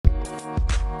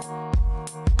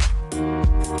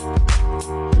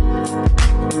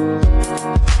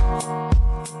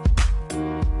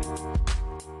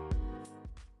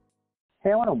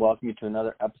want to welcome you to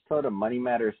another episode of Money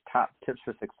Matters Top Tips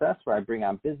for Success, where I bring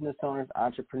on business owners,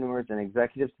 entrepreneurs, and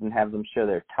executives and have them share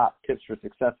their top tips for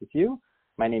success with you.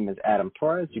 My name is Adam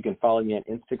Torres. You can follow me on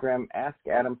Instagram, Ask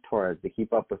Adam Torres, to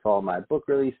keep up with all my book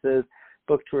releases,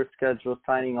 book tour schedules,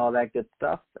 signing, all that good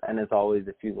stuff. And as always,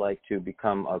 if you'd like to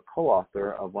become a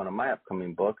co-author of one of my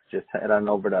upcoming books, just head on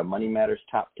over to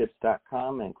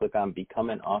moneymatterstoptips.com and click on Become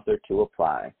an Author to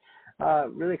apply.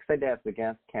 Really excited to have the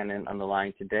guest, Kenan, on the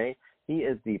line today. He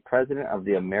is the president of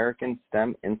the American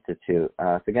STEM Institute.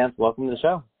 Sagans, welcome to the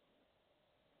show.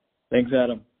 Thanks,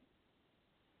 Adam.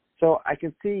 So I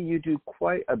can see you do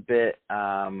quite a bit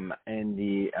in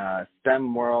the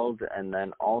STEM world, and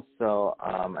then also,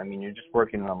 you're just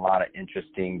working on a lot of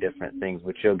interesting different things,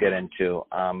 which you'll get into.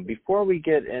 Before we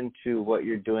get into what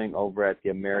you're doing over at the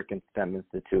American STEM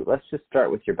Institute, let's just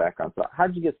start with your background. So how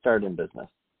did you get started in business?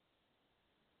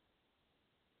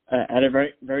 At a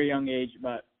very, very young age,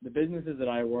 but the businesses that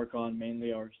I work on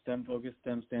mainly are STEM-focused.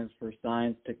 STEM stands for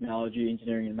science, technology,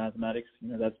 engineering, and mathematics.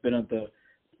 That's been at the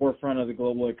forefront of the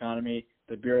global economy.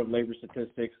 The Bureau of Labor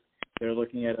Statistics, they're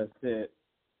looking at a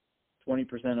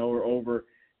 20% over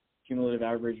cumulative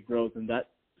average growth in that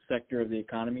sector of the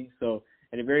economy. So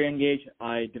at a very young age,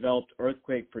 I developed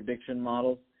earthquake prediction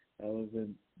models. That was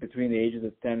between the ages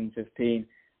of 10 and 15.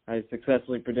 I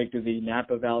successfully predicted the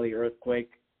Napa Valley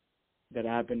earthquake that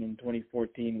happened in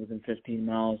 2014 within 15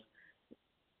 miles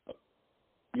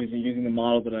using the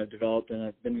model that I've developed, and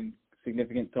I've been in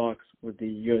significant talks with the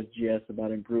USGS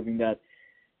about improving that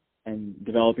and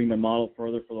developing the model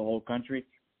further for the whole country.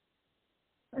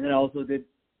 And then I also did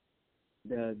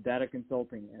the data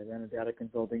consulting. I ran a data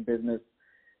consulting business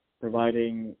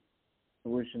providing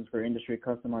solutions for industry,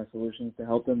 customized solutions to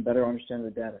help them better understand the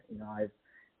data.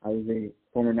 I was a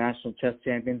former national chess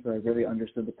champion, so I really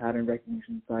understood the pattern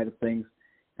recognition side of things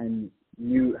and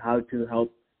knew how to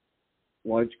help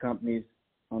large companies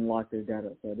unlock their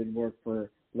data. So I did work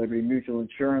for Liberty Mutual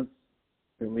Insurance,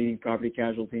 the leading property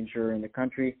casualty insurer in the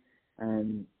country,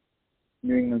 and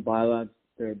New England Biolabs,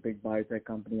 they're a big biotech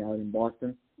company out in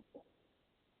Boston.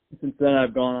 Since then,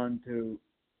 I've gone on to,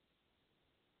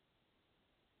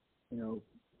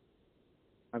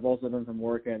 I've also done some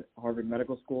work at Harvard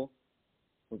Medical School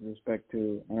with respect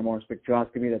to NMR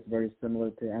spectroscopy. That's very similar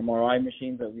to MRI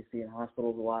machines that we see in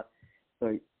hospitals a lot.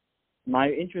 So my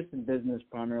interest in business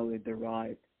primarily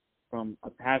derived from a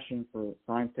passion for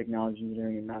science, technology,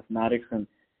 engineering, and mathematics, and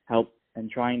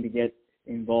trying to get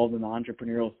involved in the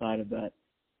entrepreneurial side of that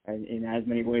in as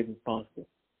many ways as possible.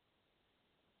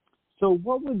 So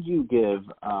what would you give,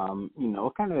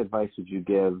 what kind of advice would you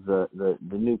give the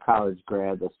new college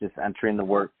grad that's just entering the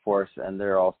workforce and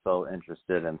they're also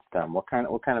interested in STEM? What kind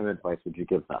of advice would you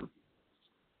give them?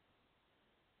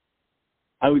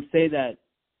 I would say that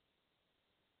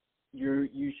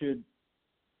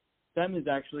STEM is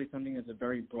actually something that's a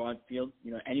very broad field.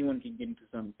 Anyone can get into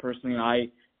STEM. Personally,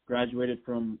 I graduated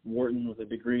from Wharton with a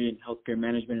degree in healthcare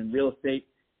management and real estate,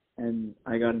 and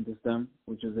I got into STEM,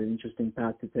 which is an interesting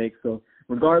path to take. So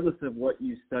regardless of what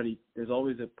you study, there's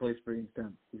always a place for you in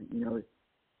STEM.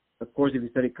 Of course, if you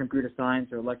study computer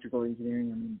science or electrical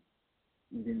engineering,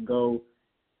 you can go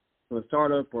to a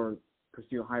startup or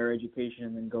pursue higher education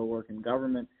and then go work in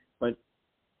government. But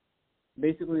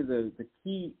basically, the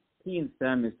key in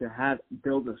STEM is to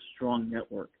build a strong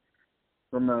network.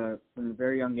 From a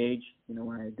very young age,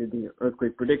 when I did the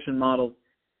earthquake prediction models,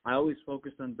 I always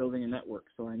focused on building a network.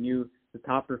 So I knew the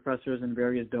top professors in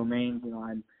various domains.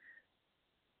 I'm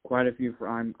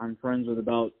friends with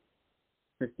about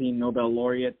 15 Nobel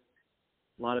laureates,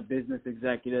 a lot of business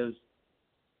executives,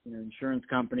 insurance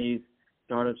companies,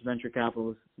 startups, venture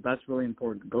capitalists. So that's really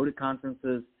important. Go to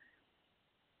conferences,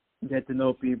 get to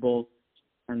know people,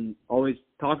 and always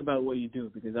talk about what you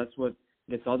do, because that's what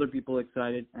gets other people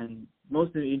excited. And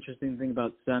most of the interesting thing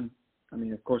about STEM,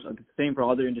 of course, the same for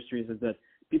other industries, is that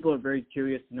people are very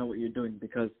curious to know what you're doing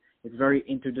because it's very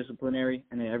interdisciplinary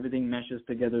and everything meshes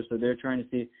together. So they're trying to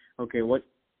see, okay, what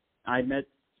I met,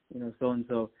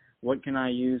 so-and-so, what can I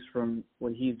use from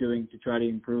what he's doing to try to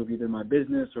improve either my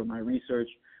business or my research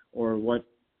or what,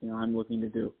 I'm looking to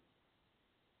do.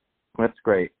 That's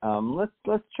great.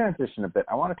 Let's transition a bit.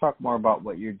 I want to talk more about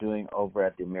what you're doing over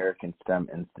at the American STEM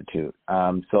Institute.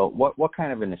 So what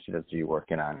kind of initiatives are you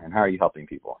working on, and how are you helping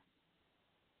people?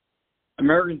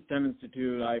 American STEM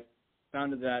Institute, I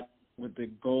founded that with the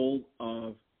goal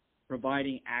of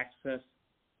providing access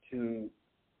to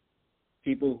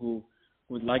people who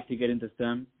would like to get into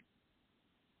STEM.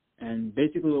 And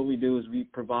basically what we do is we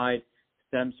provide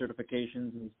STEM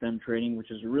certifications and STEM training, which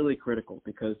is really critical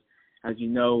because, as you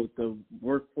know, the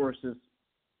workforce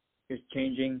is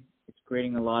changing. It's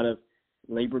creating a lot of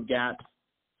labor gaps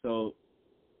So,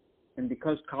 and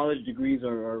because college degrees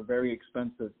are very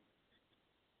expensive,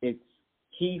 it's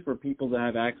key for people to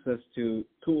have access to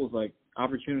tools like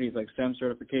opportunities like STEM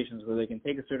certifications, where they can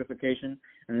take a certification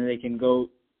and then they can go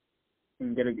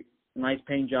and get a nice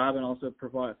paying job and also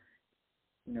provide,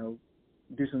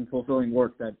 do some fulfilling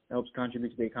work that helps contribute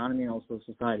to the economy and also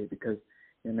society, because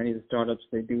many of the startups,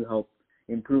 they do help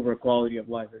improve our quality of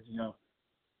life. As you know,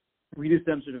 we do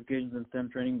STEM certifications and STEM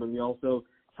training, but we also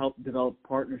help develop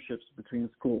partnerships between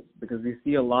schools, because we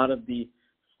see a lot of the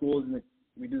schools,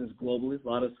 we do this globally, a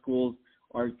lot of schools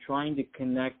are trying to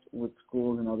connect with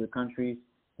schools in other countries.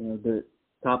 The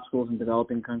top schools in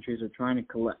developing countries are trying to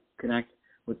connect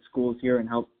with schools here and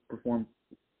help form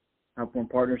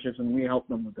partnerships, and we help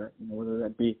them with that. Whether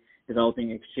that be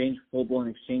developing full-blown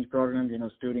exchange programs,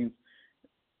 students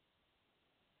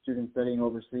studying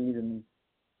overseas and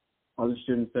other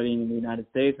students studying in the United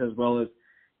States, as well as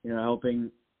helping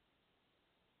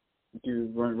to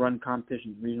run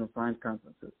competitions, regional science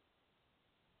conferences.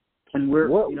 And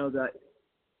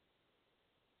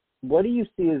what do you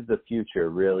see as the future,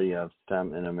 really, of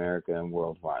STEM in America and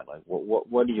worldwide? Like,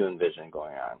 what do you envision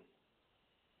going on?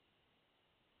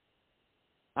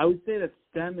 I would say that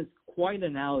STEM is quite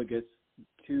analogous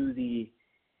to the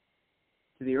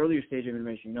earlier stage of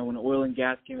innovation. When oil and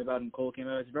gas came about and coal came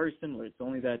about, it's very similar. It's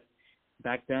only that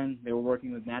back then they were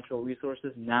working with natural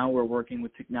resources. Now we're working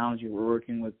with technology. We're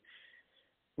working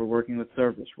with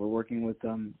service. We're working with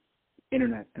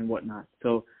internet and whatnot.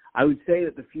 So I would say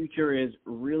that the future is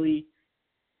really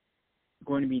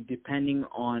going to be depending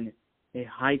on a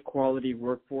high quality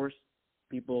workforce,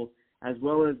 people, as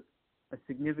well as a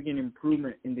significant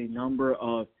improvement in the number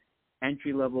of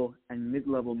entry-level and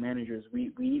mid-level managers.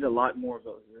 We need a lot more of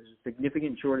those. There's a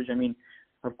significant shortage. I mean,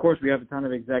 of course, we have a ton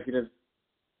of executives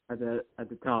at the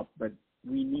top, but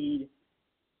we need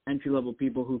entry-level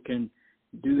people who can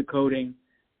do the coding,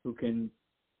 who can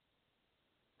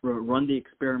run the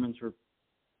experiments to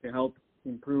help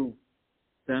improve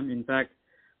STEM. In fact,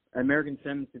 American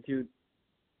STEM Institute,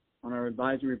 on our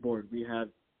advisory board, we have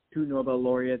 2 Nobel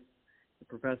laureates, a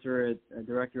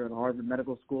director at Harvard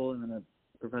Medical School, and then a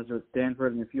professor at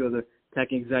Stanford, and a few other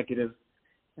tech executives.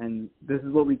 And this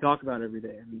is what we talk about every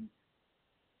day. I mean,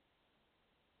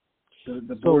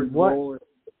 the board's role is...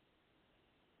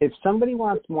 If somebody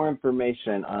wants more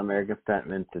information on American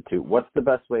STEM Institute, what's the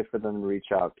best way for them to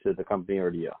reach out to the company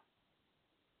or to you?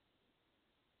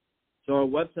 So our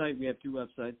website, we have 2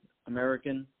 websites,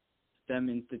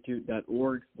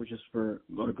 AmericanSTEMinstitute.org, which is for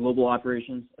our global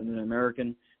operations, and then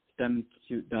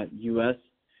AmericanSTEMinstitute.us.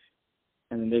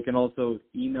 And then they can also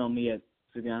email me at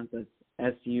Sugant,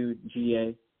 that's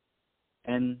SUGAN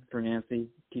for Nancy,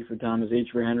 T for Thomas, H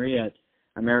for Henry, at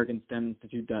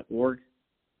AmericanSTEMinstitute.org.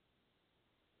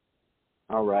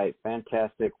 All right,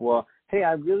 fantastic. Well, hey,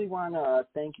 I really want to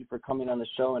thank you for coming on the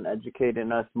show and educating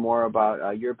us more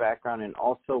about your background and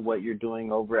also what you're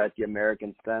doing over at the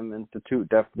American STEM Institute.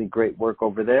 Definitely great work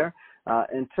over there.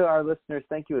 And to our listeners,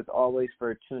 thank you as always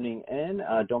for tuning in.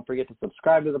 Don't forget to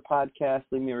subscribe to the podcast,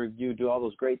 leave me a review, do all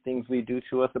those great things we do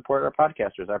to support our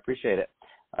podcasters. I appreciate it.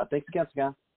 Thanks again,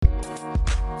 Sugant.